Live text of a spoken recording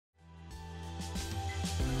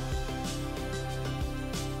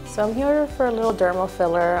So I'm here for a little dermal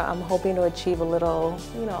filler. I'm hoping to achieve a little,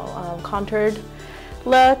 contoured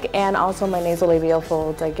look, and also my nasolabial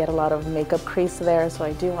folds. I get a lot of makeup crease there, so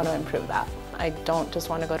I do want to improve that. I don't just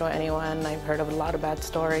want to go to anyone. I've heard of a lot of bad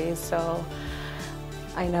stories, so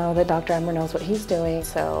I know that Dr. Emer knows what he's doing,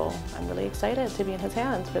 so I'm really excited to be in his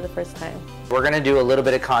hands for the first time. We're gonna do a little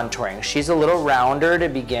bit of contouring. She's a little rounder to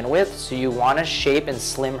begin with, so you wanna shape and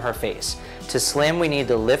slim her face. To slim, we need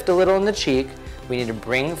to lift a little in the cheek, we need to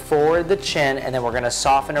bring forward the chin, and then we're gonna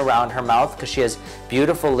soften around her mouth because she has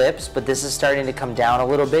beautiful lips, but this is starting to come down a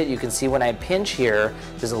little bit. You can see when I pinch here,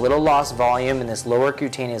 there's a little lost volume in this lower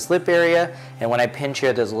cutaneous lip area, and when I pinch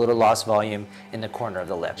here, there's a little lost volume in the corner of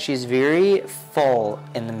the lip. She's very full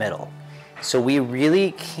in the middle. So we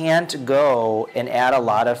really can't go and add a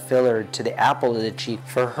lot of filler to the apple of the cheek.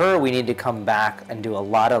 For her, we need to come back and do a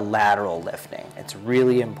lot of lateral lifting. It's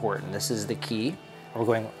really important. This is the key. We're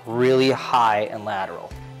going really high and lateral.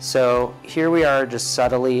 So here we are, just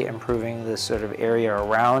subtly improving this sort of area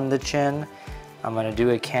around the chin. I'm gonna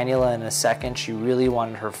do a cannula in a second. She really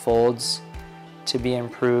wanted her folds to be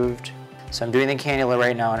improved. So I'm doing the cannula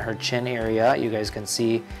right now in her chin area. You guys can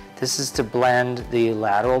see this is to blend the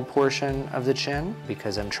lateral portion of the chin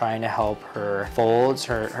because I'm trying to help her folds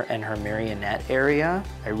and her marionette area.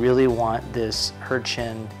 I really want her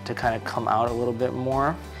chin to kind of come out a little bit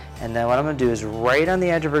more. And then what I'm gonna do is right on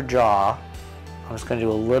the edge of her jaw, I'm just gonna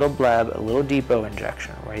do a little bleb, a little depot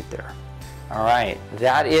injection right there. All right,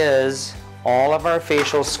 that is all of our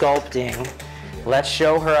facial sculpting. Let's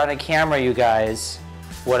show her on a camera, you guys,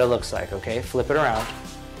 what it looks like, okay? Flip it around.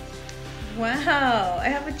 Wow, I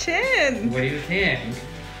have a chin. What do you think?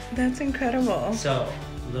 That's incredible. So,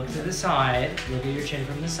 look to the side, look at your chin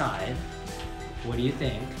from the side. What do you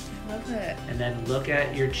think? I love it. And then look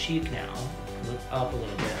at your cheek now. Look up a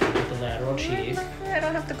little bit, look at the lateral cheek. I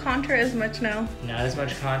don't have to contour as much now. Not as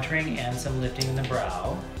much contouring and some lifting in the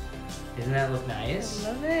brow. Doesn't that look nice?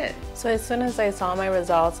 I love it. So as soon as I saw my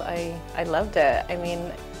results, I loved it. I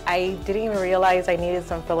mean, I didn't even realize I needed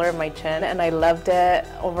some filler in my chin, and I loved it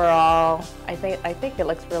overall. I think it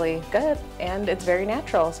looks really good, and it's very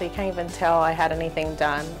natural, so you can't even tell I had anything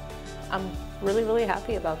done. I'm really, really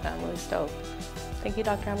happy about that. I'm really stoked. Thank you,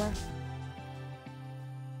 Dr. Emer.